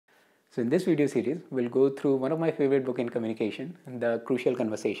So in this video series, we'll go through one of my favorite book in communication, The Crucial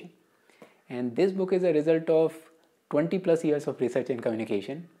Conversation. And this book is a result of 20 plus years of research in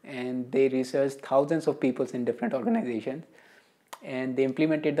communication, and they researched thousands of people in different organizations, and they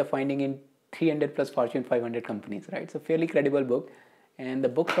implemented the finding in 300 plus Fortune 500 companies, right? So fairly credible book. And the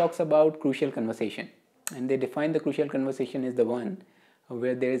book talks about crucial conversation, and they define the crucial conversation is the one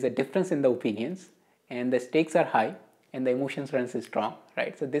where there is a difference in the opinions and the stakes are high and the emotions runs strong,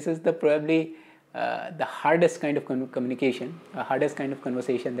 right? So this is the probably the hardest kind of communication, hardest kind of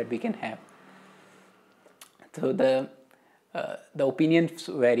conversation that we can have. So the opinions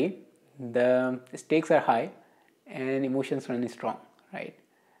vary, the stakes are high, and emotions run strong, right?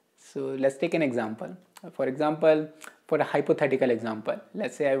 So let's take an example. For example, for a hypothetical example,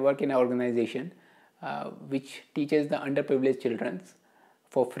 let's say I work in an organization which teaches the underprivileged children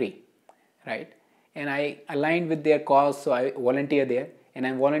for free, right? And I align with their cause, so I volunteer there, and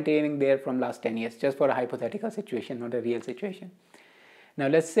I'm volunteering there from last 10 years, just for a hypothetical situation, not a real situation. Now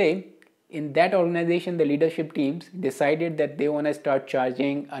let's say in that organization, the leadership teams decided that they want to start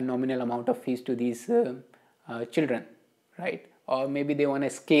charging a nominal amount of fees to these children, right? Or maybe they want to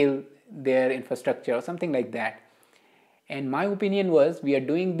scale their infrastructure or something like that. And my opinion was, we are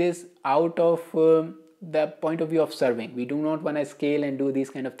doing this out of the point of view of serving. We do not want to scale and do these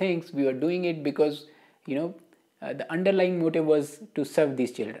kind of things. We are doing it because, the underlying motive was to serve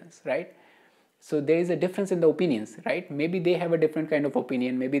these children, right? So there is a difference in the opinions, right? Maybe they have a different kind of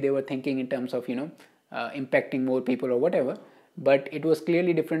opinion. Maybe they were thinking in terms of, impacting more people or whatever. But it was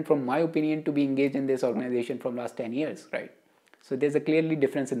clearly different from my opinion to be engaged in this organization from last 10 years, right? So there's a clearly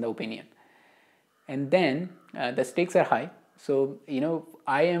difference in the opinion. And then the stakes are high. So,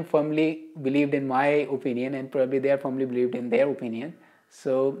 I am firmly believed in my opinion, and probably they are firmly believed in their opinion.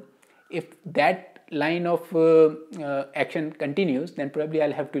 So if that line of action continues, then probably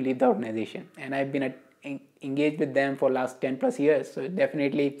I'll have to leave the organization. And I've been engaged with them for last 10 plus years. So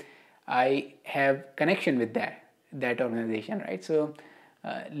definitely I have connection with that organization, right? So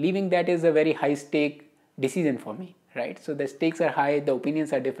leaving that is a very high stake decision for me, right? So the stakes are high, the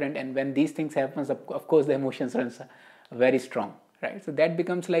opinions are different, and when these things happen, of course the emotions runs very strong, right? So that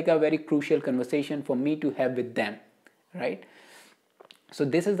becomes like a very crucial conversation for me to have with them, right? So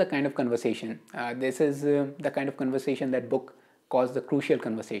this is the kind of conversation, this is the kind of conversation that book calls the crucial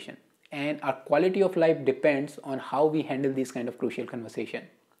conversation. And our quality of life depends on how we handle this kind of crucial conversation,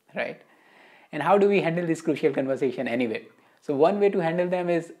 right? And how do we handle this crucial conversation anyway? So one way to handle them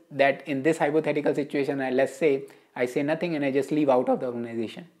is that in this hypothetical situation, let's say I say nothing and I just leave out of the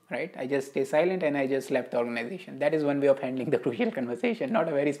organization, right? I just stay silent and I just left the organization. That is one way of handling the crucial conversation. Not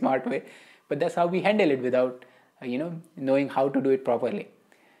a very smart way, but that's how we handle it without, knowing how to do it properly.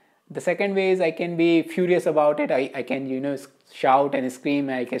 The second way is I can be furious about it. I can, shout and scream.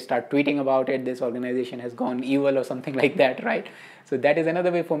 I can start tweeting about it. This organization has gone evil or something like that, right? So that is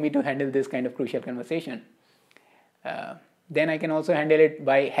another way for me to handle this kind of crucial conversation. Then I can also handle it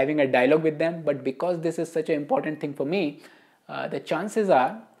by having a dialogue with them. But because this is such an important thing for me, the chances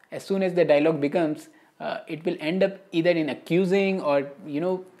are, as soon as the dialogue becomes, it will end up either in accusing or,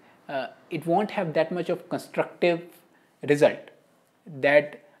 it won't have that much of constructive result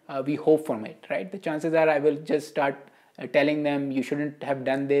that we hope from it, right? The chances are I will just start telling them, you shouldn't have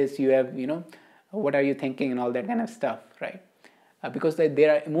done this, you have, what are you thinking and all that kind of stuff, right? Because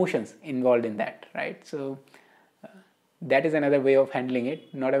there are emotions involved in that, right? So that is another way of handling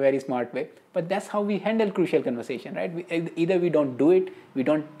it, not a very smart way, but that's how we handle crucial conversation, right? Either we don't do it, we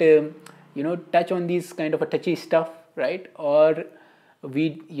don't, touch on these kind of a touchy stuff, right? Or we,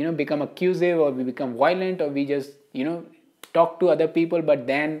 become accusive, or we become violent, or we just, talk to other people, but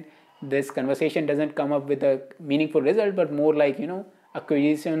then this conversation doesn't come up with a meaningful result, but more like,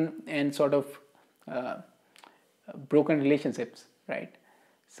 acquisition and sort of broken relationships, right?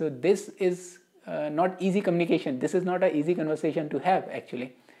 So this is not easy communication. This is not an easy conversation to have,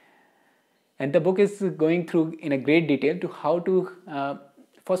 actually. And the book is going through in a great detail to how to,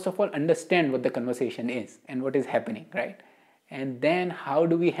 first of all, understand what the conversation is and what is happening, right? And then how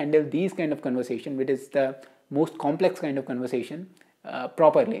do we handle these kind of conversation, which is the most complex kind of conversation,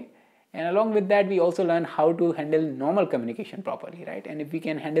 properly. And along with that, we also learn how to handle normal communication properly, right? And if we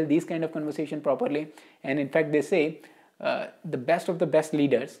can handle these kind of conversation properly, and in fact they say the best of the best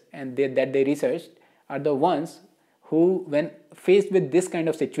leaders and that they researched are the ones who, when faced with this kind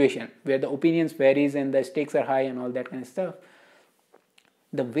of situation where the opinions varies and the stakes are high and all that kind of stuff,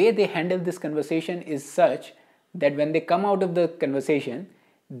 the way they handle this conversation is such that when they come out of the conversation,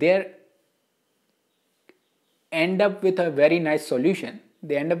 they end up with a very nice solution.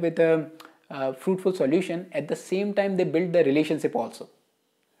 They end up with a fruitful solution. At the same time, they build the relationship also,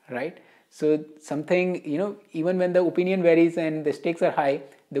 right? So something, even when the opinion varies and the stakes are high,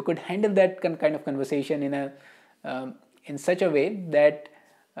 they could handle that kind of conversation in such a way that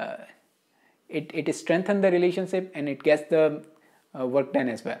it strengthens the relationship and it gets the work done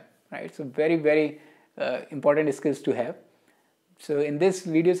as well, right? So very, very important skills to have. So in this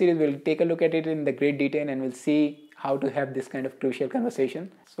video series, we'll take a look at it in the great detail and we'll see how to have this kind of crucial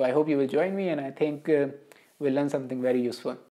conversation. So I hope you will join me, and I think we'll learn something very useful.